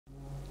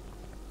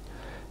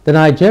The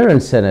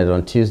Nigerian Senate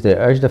on Tuesday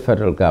urged the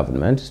federal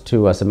government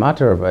to, as a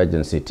matter of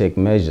urgency, take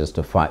measures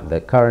to fight the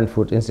current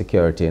food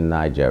insecurity in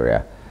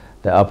Nigeria.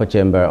 The upper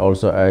chamber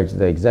also urged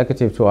the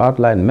executive to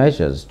outline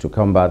measures to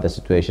combat the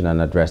situation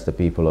and address the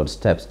people on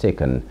steps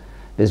taken.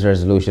 These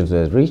resolutions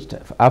were reached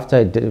after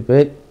a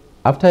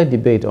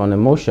debate on a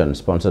motion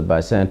sponsored by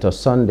Senator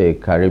Sunday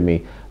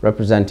Karimi,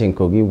 representing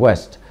Kogi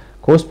West,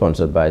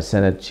 co-sponsored by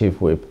Senate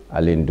Chief Whip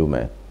Alin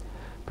Dume.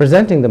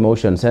 Presenting the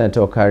motion,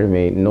 Senator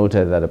Karimi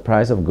noted that the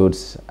price of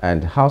goods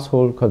and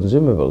household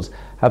consumables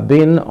have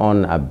been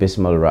on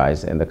abysmal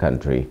rise in the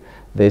country.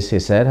 This, he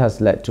said,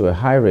 has led to a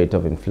high rate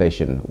of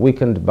inflation,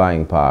 weakened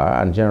buying power,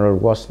 and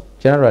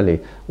generally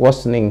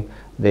worsening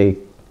the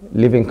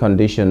living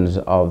conditions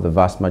of the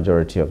vast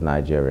majority of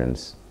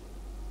Nigerians.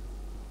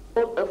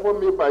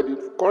 Effort made by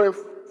the current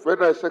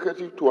federal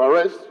executive to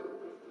arrest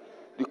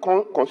the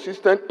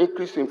consistent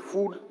increase in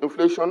food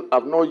inflation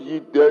have not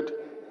yielded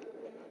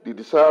the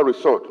desired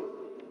result.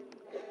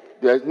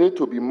 There is need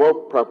to be more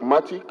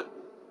pragmatic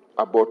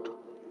about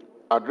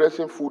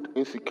addressing food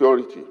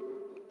insecurity,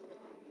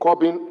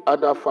 curbing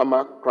other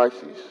farmer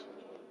crises,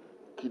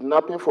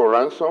 kidnapping for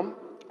ransom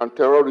and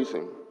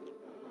terrorism,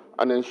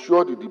 and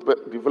ensure the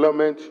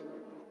development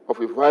of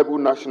a viable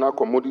national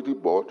commodity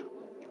board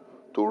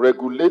to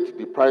regulate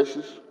the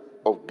prices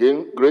of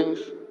grains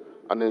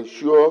and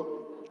ensure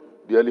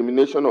the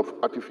elimination of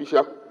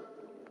artificial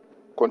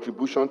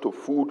contribution to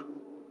food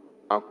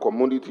and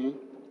commodity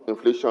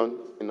inflation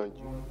in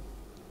Nigeria.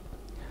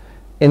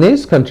 In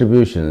his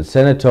contribution,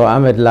 Senator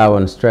Ahmed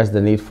Lawan stressed the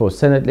need for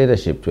Senate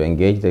leadership to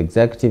engage the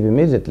executive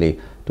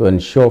immediately to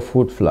ensure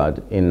food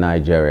flood in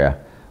Nigeria.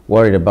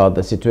 Worried about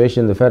the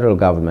situation, the federal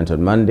government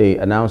on Monday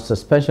announced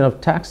suspension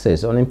of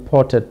taxes on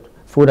imported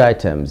food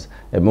items,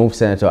 a move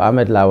Senator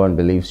Ahmed Lawan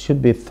believes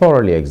should be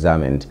thoroughly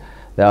examined.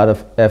 The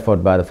other effort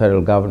by the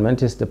federal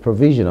government is the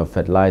provision of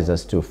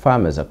fertilizers to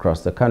farmers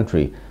across the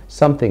country,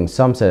 something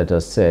some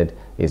senators said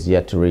is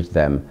yet to reach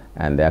them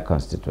and their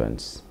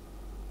constituents.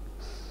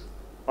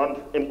 On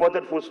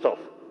imported foodstuff,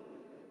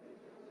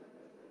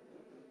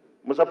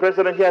 Mr.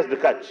 President, here's the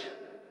catch.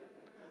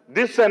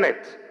 This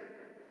Senate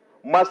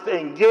must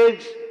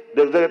engage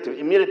the executive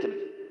immediately.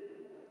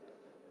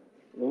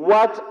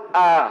 What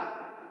are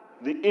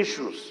the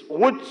issues?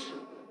 Which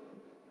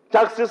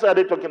taxes are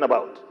they talking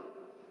about?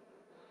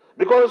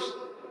 Because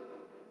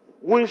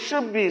we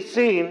should be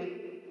seen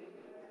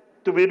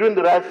to be doing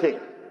the right thing.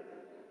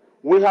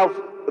 We have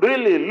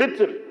really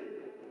little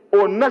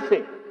or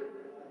nothing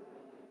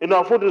in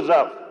our food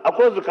reserve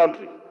across the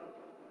country.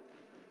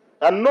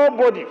 And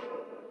nobody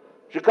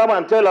should come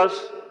and tell us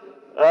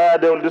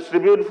they will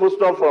distribute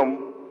foodstuff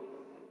from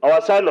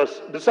our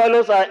silos. The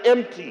silos are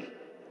empty,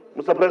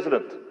 Mr.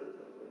 President.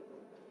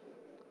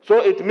 So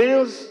it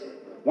means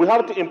we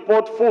have to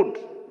import food.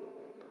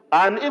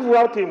 And if we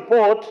have to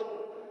import,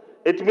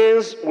 it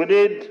means we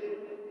need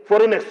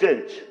foreign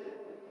exchange.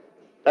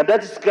 And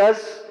that is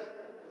scarce.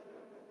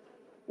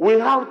 We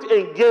have to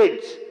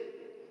engage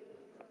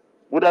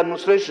with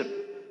administration.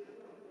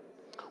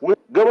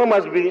 Government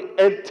must be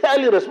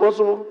entirely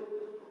responsible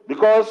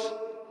because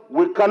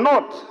we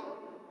cannot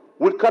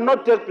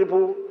take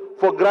people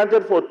for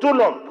granted for too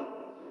long.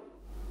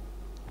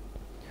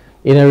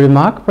 In a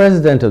remark,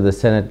 President of the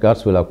Senate,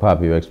 Godswill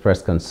Akpabio,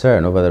 expressed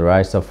concern over the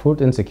rise of food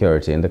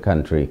insecurity in the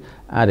country,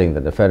 adding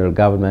that the federal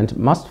government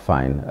must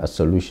find a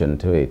solution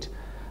to it.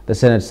 The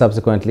Senate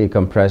subsequently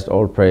compressed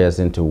all prayers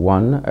into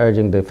one,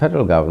 urging the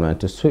federal government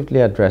to swiftly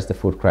address the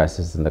food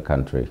crisis in the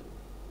country.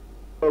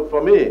 Well,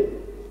 for me,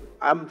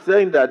 I'm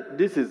saying that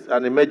this is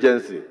an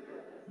emergency.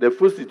 The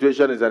food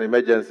situation is an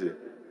emergency.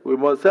 We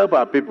must help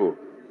our people.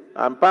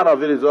 And part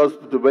of it is also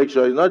to make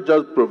sure it's not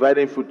just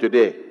providing food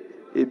today,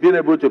 it's being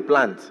able to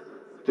plant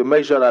to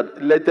make sure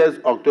that latest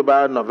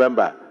October,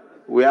 November,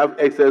 we have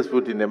excess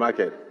food in the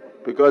market.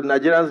 Because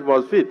Nigerians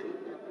must feed.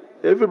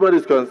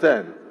 Everybody's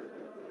concerned.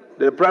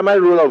 The primary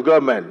role of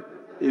government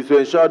is to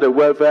ensure the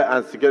welfare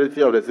and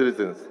security of the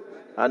citizens.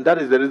 And that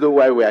is the reason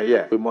why we are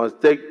here. We must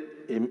take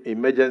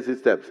emergency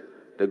steps.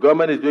 The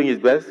government is doing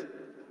its best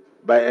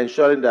by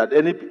ensuring that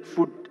any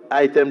food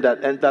item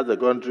that enters the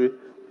country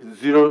is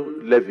zero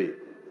levy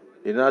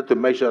in order to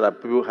make sure that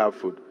people have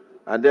food.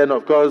 And then,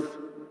 of course,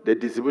 the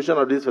distribution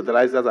of these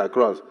fertilizers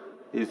across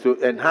is to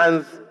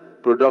enhance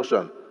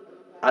production,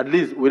 at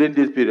least within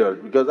this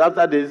period, because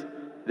after this,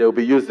 they will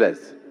be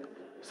useless.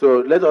 So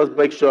let us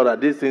make sure that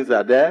these things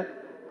are there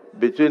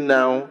between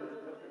now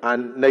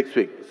and next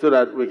week so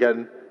that we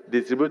can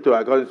distribute to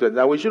our constituents.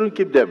 And we shouldn't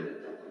keep them.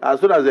 As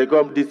soon as they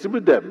come,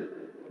 distribute them.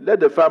 Let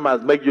the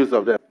farmers make use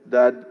of them.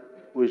 That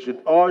we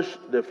should urge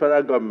the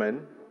federal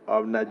government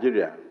of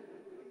Nigeria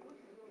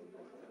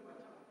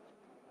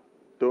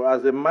to,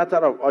 as a matter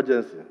of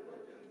urgency,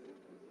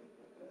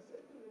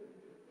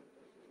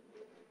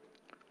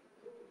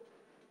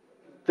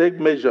 take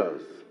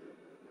measures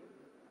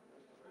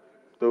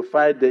to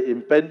fight the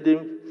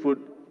impending food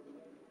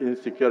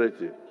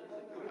insecurity.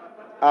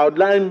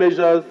 Outline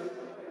measures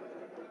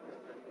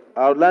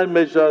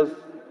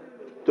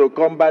to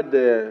combat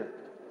the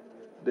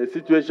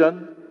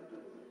situation,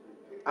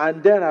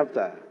 and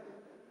thereafter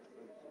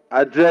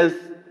address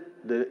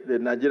the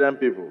Nigerian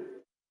people.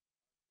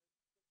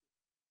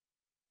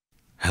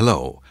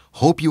 Hello,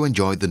 hope you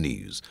enjoyed the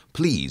news.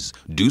 Please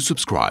do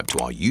subscribe to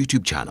our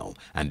YouTube channel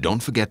and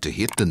don't forget to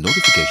hit the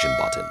notification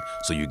button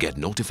so you get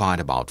notified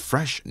about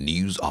fresh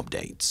news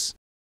updates.